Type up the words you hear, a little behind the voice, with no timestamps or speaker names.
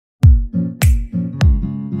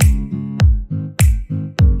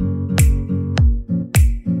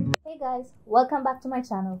guys, welcome back to my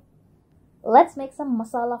channel. Let's make some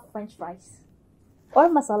masala french fries or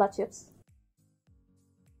masala chips.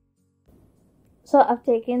 So I've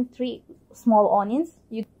taken 3 small onions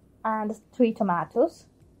and 3 tomatoes.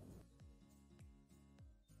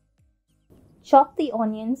 Chop the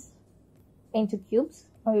onions into cubes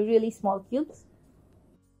or really small cubes.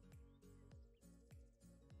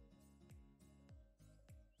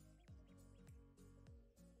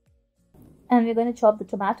 And we're going to chop the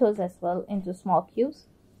tomatoes as well into small cubes.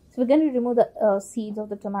 So we're going to remove the seeds of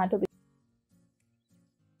the tomato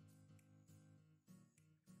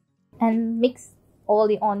and mix all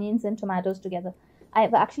the onions and tomatoes together.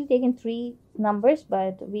 I've actually taken 3 numbers,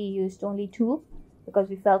 but we used only 2 because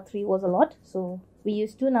we felt 3 was a lot. So we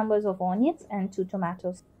used 2 numbers of onions and 2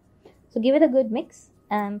 tomatoes. So give it a good mix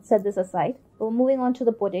and set this aside. We're moving on to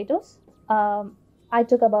the potatoes. I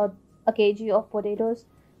took about a kg of potatoes.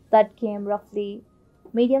 That came roughly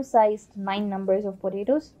medium-sized 9 numbers of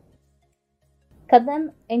potatoes. Cut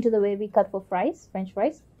them into the way we cut for fries, french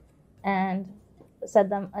fries, and set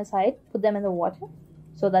them aside. Put them in the water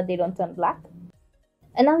so that they don't turn black.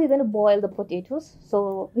 And now we're going to boil the potatoes.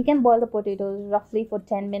 So we can boil the potatoes roughly for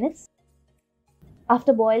 10 minutes.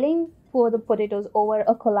 After boiling, pour the potatoes over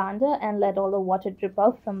a colander and let all the water drip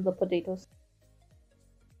out from the potatoes.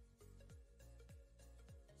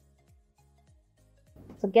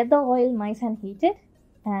 So get the oil nice and heated,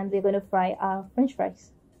 and we're going to fry our french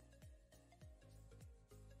fries.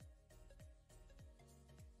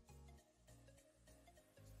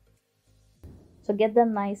 So get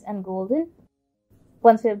them nice and golden.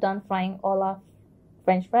 Once we have done frying all our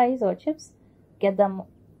french fries or chips, get them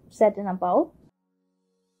set in a bowl.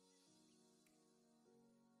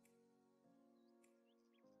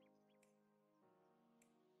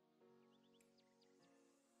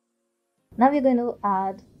 Now we're going to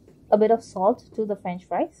add a bit of salt to the french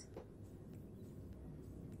fries.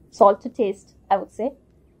 Salt to taste, I would say,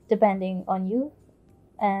 depending on you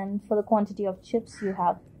and for the quantity of chips you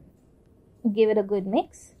have. Give it a good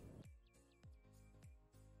mix.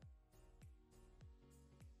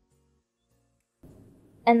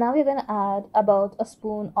 And now we're going to add about a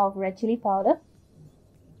spoon of red chili powder.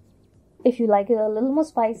 If you like it a little more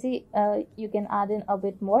spicy, you can add in a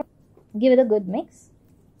bit more. Give it a good mix.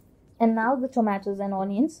 And now the tomatoes and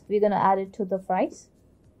onions, we're going to add it to the fries.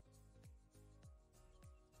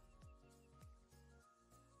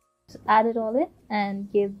 So add it all in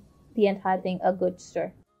and give the entire thing a good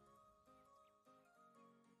stir.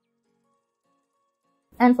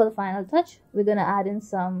 And for the final touch, we're going to add in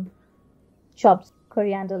some chopped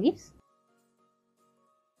coriander leaves.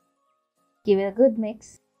 Give it a good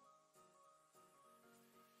mix.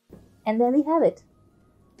 And there we have it.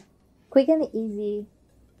 Quick and easy,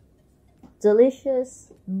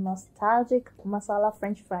 delicious, nostalgic masala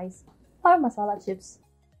french fries or masala chips.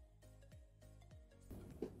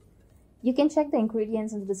 You can check the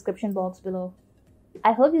ingredients in the description box below.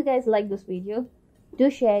 I hope you guys like this video. Do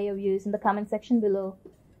share your views in the comment section below.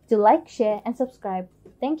 Do like, share and subscribe.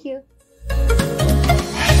 Thank you.